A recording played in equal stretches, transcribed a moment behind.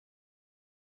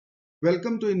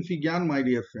Welcome to Infigyan, my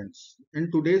dear friends.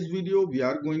 In today's video, we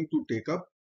are going to take up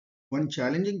one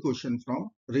challenging question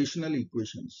from rational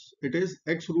equations. It is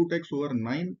x root x over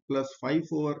 9 plus 5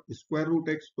 over square root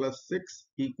x plus 6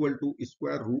 equal to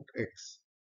square root x.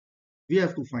 We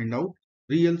have to find out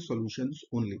real solutions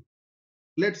only.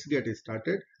 Let's get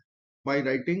started by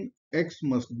writing x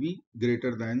must be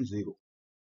greater than 0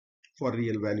 for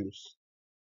real values.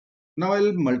 Now I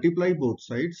will multiply both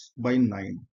sides by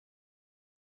 9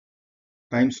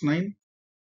 times 9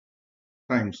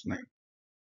 times 9.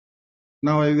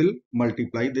 Now I will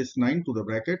multiply this 9 to the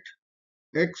bracket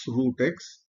x root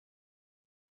x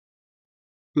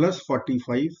plus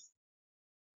 45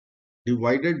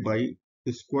 divided by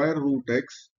square root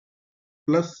x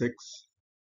plus 6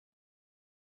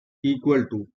 equal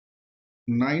to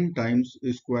 9 times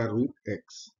square root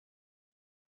x.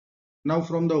 Now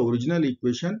from the original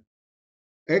equation,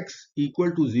 x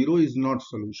equal to 0 is not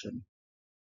solution.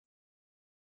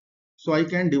 So I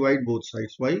can divide both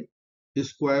sides by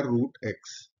square root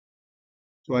x.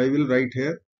 So I will write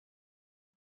here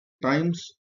times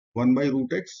 1 by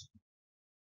root x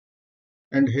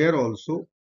and here also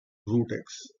root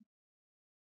x.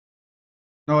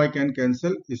 Now I can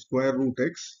cancel square root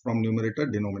x from numerator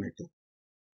denominator.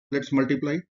 Let's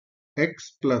multiply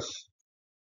x plus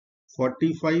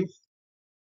 45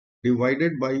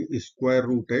 divided by square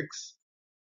root x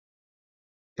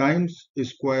times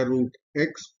square root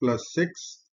x plus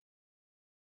 6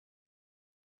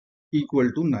 equal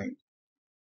to 9.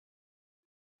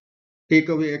 Take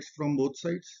away x from both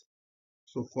sides.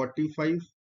 So 45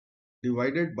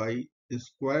 divided by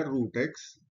square root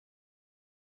x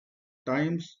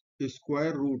times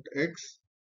square root x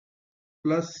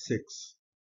plus 6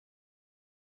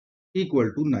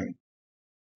 equal to 9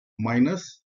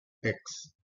 minus x.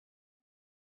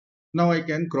 Now I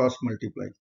can cross multiply.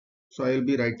 So I will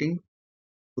be writing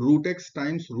root x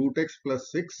times root x plus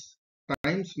 6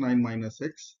 times 9 minus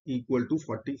x equal to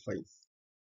 45.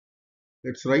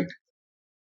 Let's write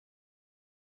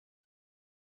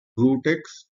root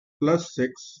x plus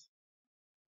 6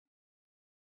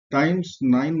 times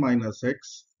 9 minus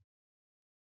x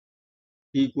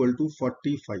equal to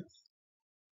 45.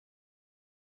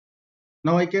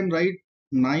 Now I can write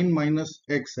 9 minus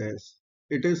x as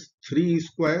it is 3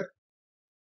 square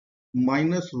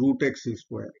minus root x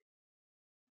square,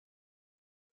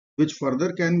 which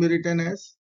further can be written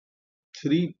as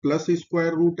 3 plus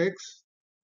square root x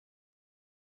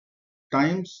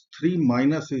times 3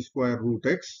 minus square root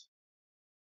x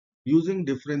using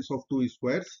difference of two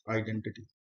squares identity.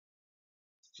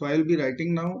 So I will be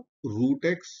writing now root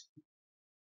x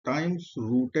times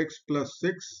root x plus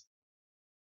 6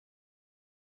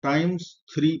 times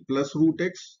 3 plus root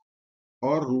x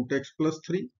or root x plus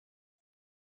 3,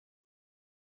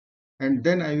 and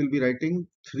then I will be writing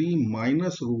 3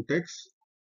 minus root x.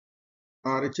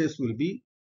 RHS will be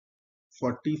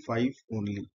 45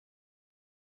 only.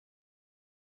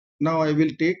 Now I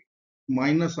will take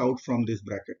minus out from this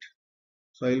bracket.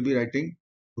 So I will be writing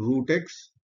root x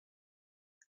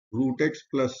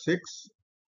plus 6,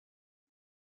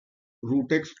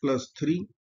 root x plus 3,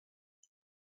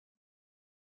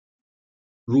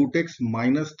 root x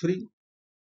minus 3,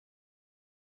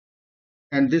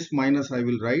 and this minus I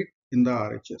will write in the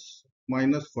RHS,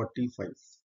 minus 45.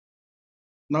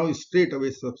 Now straight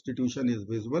away substitution is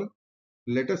visible.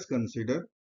 Let us consider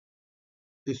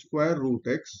square root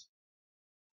x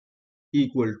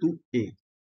equal to a.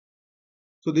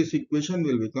 So this equation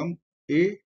will become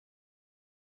a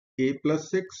plus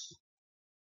 6,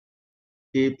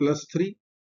 a plus 3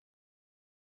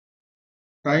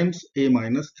 times a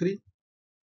minus 3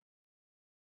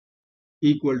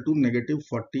 equal to negative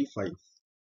 45.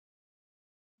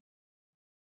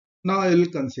 Now I will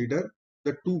consider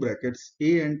the two brackets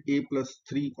a and a plus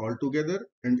 3 altogether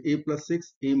and a plus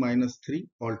 6, a minus 3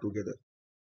 altogether.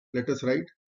 Let us write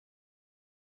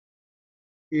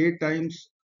a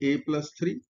times a plus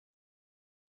 3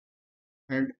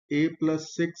 and a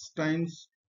plus 6 times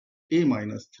a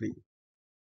minus 3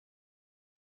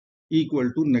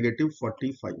 equal to negative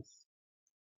 45.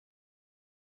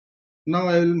 Now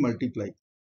I will multiply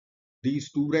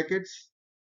these two brackets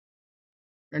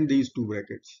and these two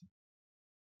brackets.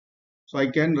 So I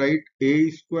can write a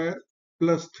square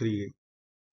plus 3a,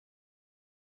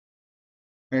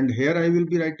 and here I will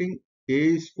be writing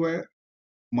a square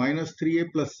minus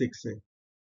 3a plus 6a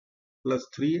plus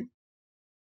 3a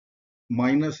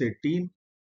minus 18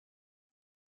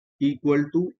 equal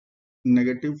to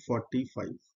negative 45.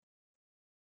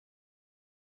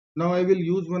 Now I will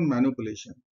use one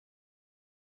manipulation.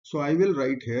 So I will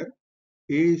write here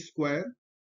a square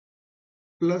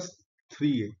plus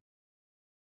 3a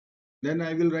Then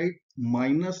I will write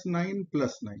minus 9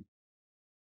 plus 9.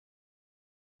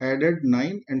 Added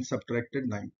 9 and subtracted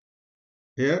 9.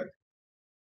 Here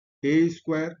a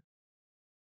square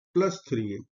plus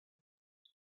 3a.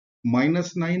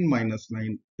 Minus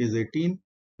 9 is 18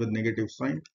 with negative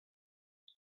sign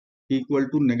equal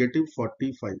to negative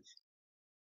 45.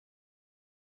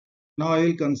 Now I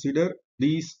will consider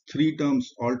these three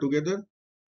terms altogether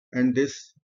and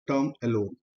this term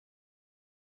alone.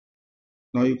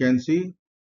 Now you can see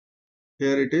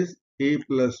here it is a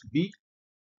plus b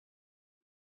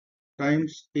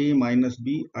times a minus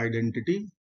b identity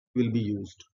will be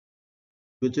used,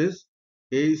 which is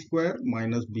a square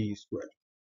minus b square.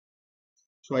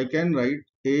 So I can write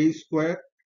a square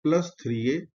plus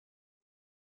 3a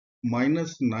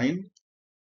minus 9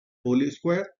 whole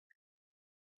square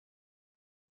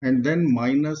and then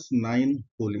minus 9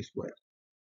 whole square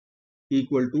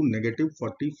equal to negative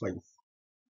 45.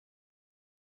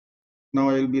 Now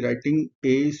I will be writing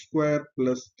a square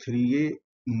plus 3a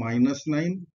minus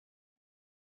 9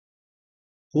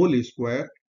 whole square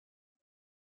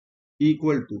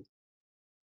equal to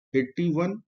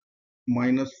 81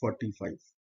 minus 45.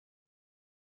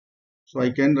 So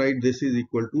I can write this is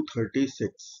equal to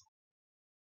 36.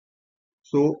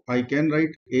 So I can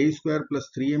write a square plus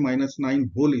 3a minus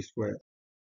 9 whole square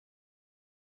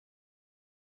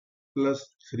plus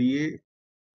 3a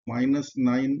minus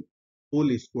 9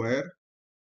 whole square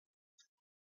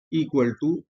equal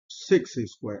to 6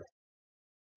 square.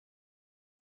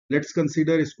 Let's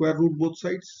consider square root both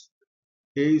sides.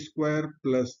 A square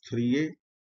plus 3a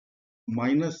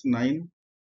minus 9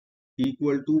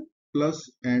 equal to plus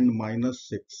and minus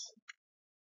 6.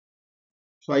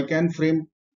 So I can frame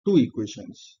two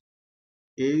equations.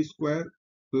 A square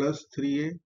plus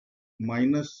 3a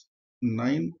minus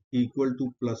 9 equal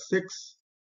to plus 6,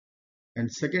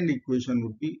 and second equation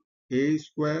would be a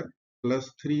square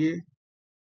plus 3a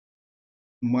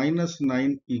minus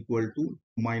 9 equal to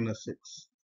minus 6.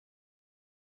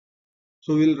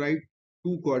 So we'll write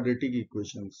two quadratic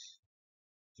equations.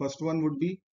 First one would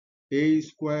be a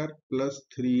square plus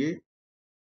 3a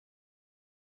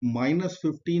minus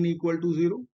 15 equal to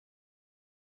 0,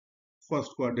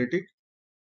 first quadratic,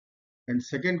 and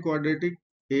second quadratic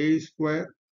a square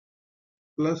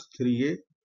plus 3a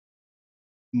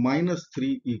minus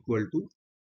 3 equal to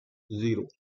 0.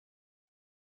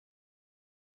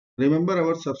 Remember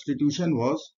our substitution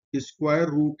was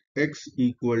square root x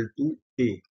equal to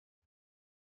a.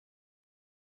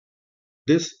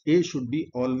 This a should be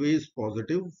always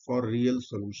positive for real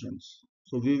solutions.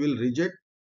 So we will reject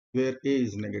where a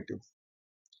is negative.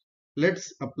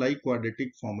 Let's apply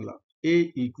quadratic formula.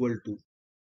 A equal to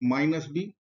minus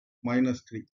b minus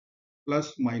 3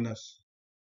 plus minus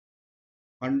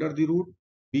under the root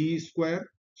b square,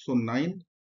 so 9,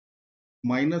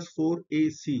 minus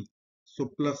 4ac,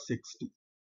 so plus 60,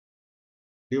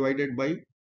 divided by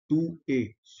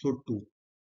 2a, so 2.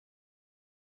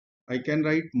 I can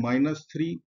write minus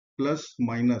 3 plus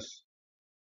minus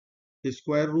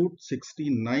square root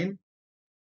 69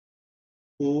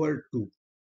 over 2.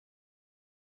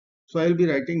 So I will be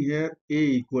writing here a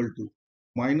equal to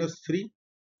minus 3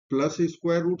 plus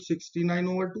square root 69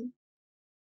 over 2,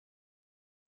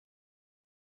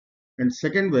 and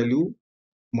second value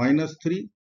minus 3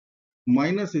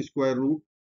 minus square root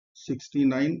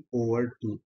 69 over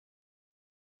 2.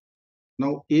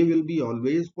 Now a will be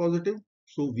always positive,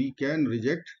 so we can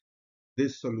reject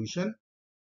this solution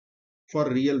for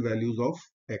real values of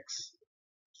x.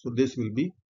 So this will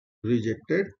be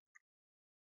rejected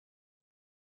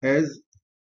as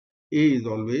a is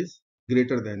always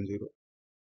greater than 0.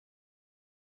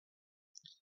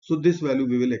 So this value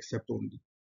we will accept only.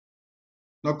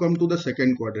 Now come to the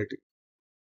second quadratic.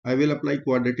 I will apply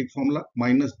quadratic formula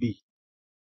minus b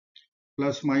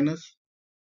plus minus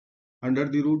under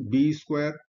the root b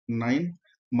square 9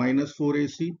 minus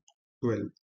 4ac 12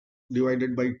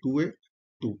 divided by 2a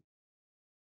 2.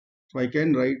 So I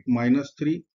can write minus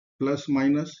 3 plus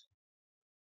minus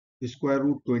square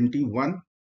root 21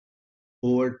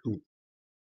 over 2.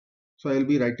 So I will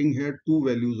be writing here two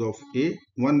values of a.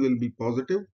 One will be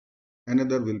positive,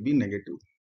 another will be negative.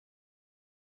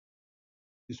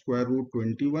 Square root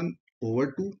 21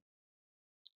 over 2,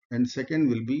 and second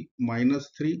will be minus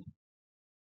 3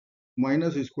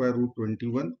 minus square root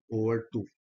 21 over 2.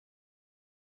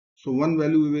 So one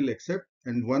value we will accept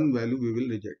and one value we will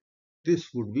reject. This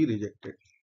would be rejected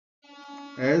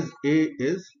as a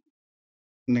is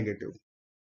negative.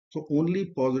 So only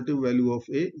positive value of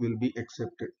a will be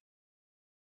accepted.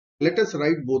 Let us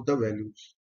write both the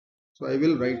values. So I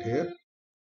will write here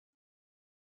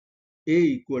a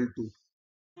equal to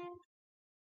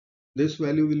This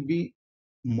value will be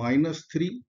minus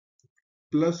 3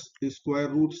 plus square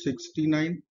root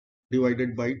 69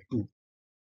 divided by 2.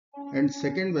 And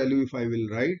second value, if I will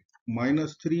write,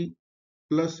 minus 3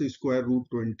 plus square root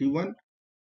 21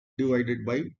 divided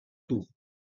by 2.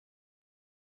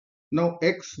 Now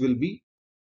x will be,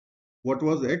 what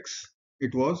was x?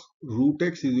 It was root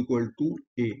x is equal to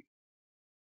a.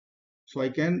 So I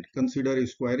can consider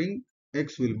squaring.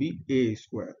 X will be a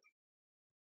square.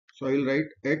 So I will write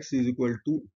x is equal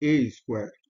to a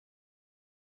square.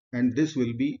 And this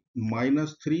will be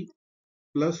minus 3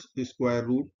 plus square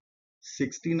root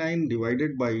 69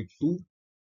 divided by 2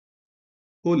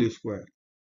 whole square.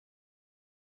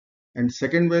 And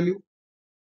second value,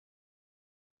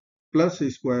 plus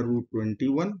square root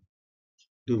 21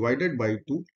 divided by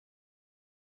 2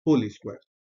 whole square.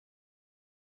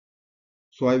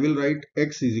 So I will write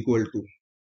x is equal to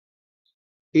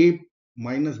a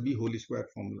minus b whole square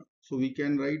formula. So we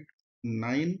can write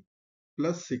 9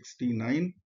 plus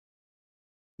 69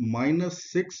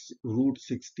 minus 6 root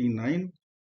 69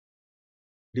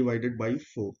 divided by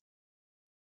 4.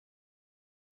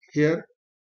 Here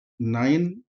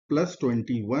 9 plus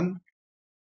 21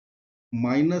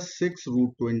 minus 6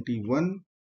 root 21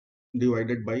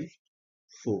 divided by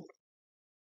 4.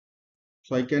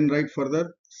 So I can write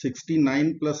further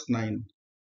 69 plus 9,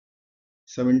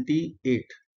 78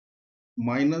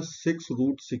 minus 6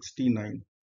 root 69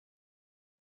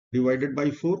 divided by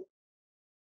 4.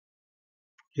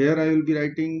 Here I will be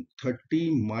writing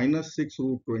 30 minus 6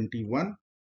 root 21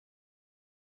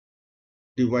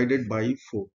 divided by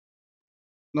 4.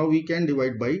 Now we can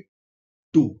divide by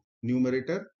 2,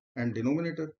 numerator and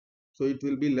denominator. So it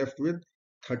will be left with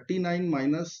 39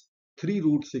 minus 3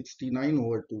 root 69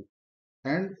 over 2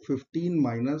 and 15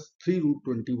 minus 3 root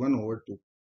 21 over 2.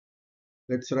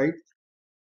 Let's write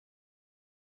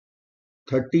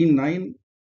 39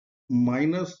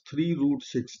 minus 3 root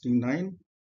 69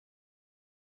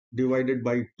 divided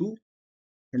by 2,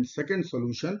 and second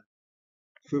solution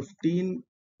 15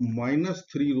 minus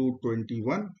 3 root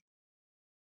 21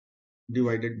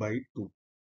 divided by 2.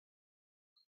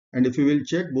 And if you will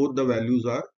check, both the values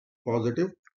are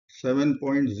positive.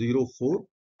 7.04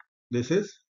 this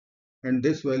is, and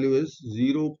this value is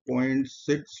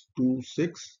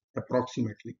 0.626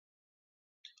 approximately.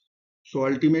 So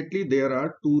ultimately there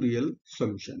are two real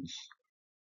solutions.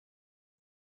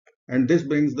 And this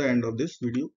brings the end of this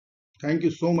video. Thank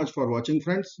you so much for watching,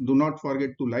 friends. Do not forget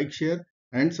to like, share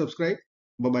and subscribe.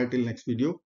 Bye bye till next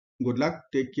video. Good luck.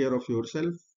 Take care of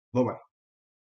yourself. Bye bye.